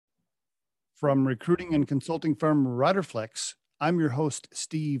From recruiting and consulting firm Riderflex, I'm your host,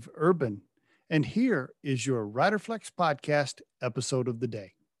 Steve Urban, and here is your Riderflex podcast episode of the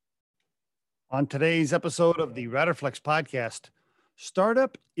day. On today's episode of the Riderflex podcast,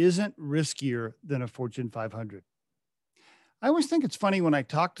 startup isn't riskier than a Fortune 500. I always think it's funny when I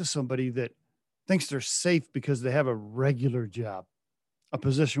talk to somebody that thinks they're safe because they have a regular job, a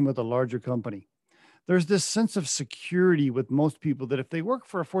position with a larger company. There's this sense of security with most people that if they work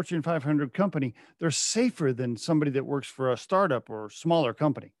for a Fortune 500 company, they're safer than somebody that works for a startup or smaller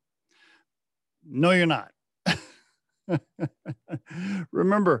company. No, you're not.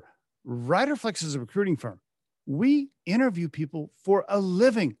 Remember, Riderflex is a recruiting firm. We interview people for a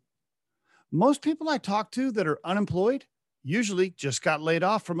living. Most people I talk to that are unemployed usually just got laid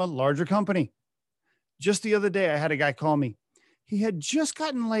off from a larger company. Just the other day, I had a guy call me. He had just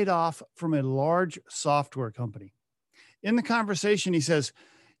gotten laid off from a large software company. In the conversation, he says,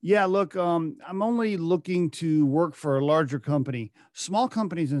 yeah, look, I'm only looking to work for a larger company. Small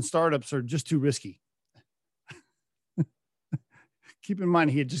companies and startups are just too risky. Keep in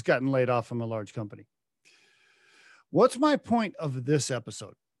mind, he had just gotten laid off from a large company. What's my point of this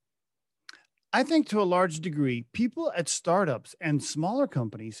episode? I think to a large degree, people at startups and smaller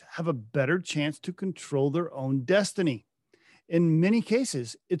companies have a better chance to control their own destiny. In many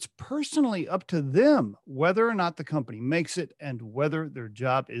cases, it's personally up to them whether or not the company makes it and whether their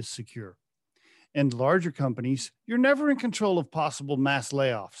job is secure. In larger companies, you're never in control of possible mass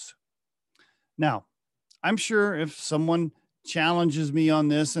layoffs. Now, I'm sure if someone challenges me on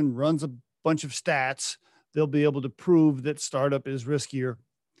this and runs a bunch of stats, they'll be able to prove that startup is riskier.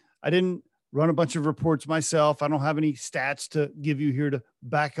 I didn't run a bunch of reports myself. I don't have any stats to give you here to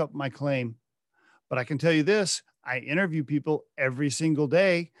back up my claim. But I can tell you this, I interview people every single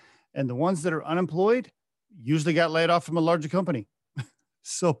day, and the ones that are unemployed usually got laid off from a larger company.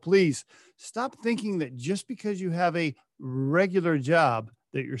 So please stop thinking that just because you have a regular job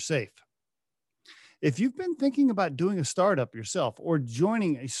that you're safe. If you've been thinking about doing a startup yourself or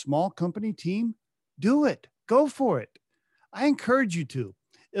joining a small company team, do it. Go for it. I encourage you to.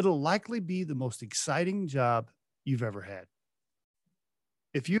 It'll likely be the most exciting job you've ever had.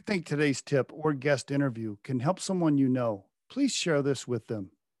 If you think today's tip or guest interview can help someone you know, please share this with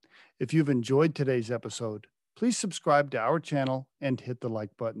them. If you've enjoyed today's episode, please subscribe to our channel and hit the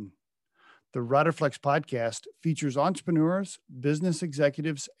like button. The Riderflex podcast features entrepreneurs, business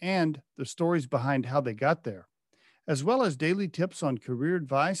executives, and the stories behind how they got there, as well as daily tips on career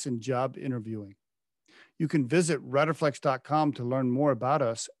advice and job interviewing. You can visit riderflex.com to learn more about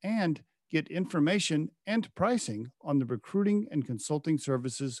us and get information and pricing on the recruiting and consulting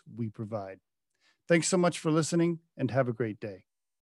services we provide. Thanks so much for listening and have a great day.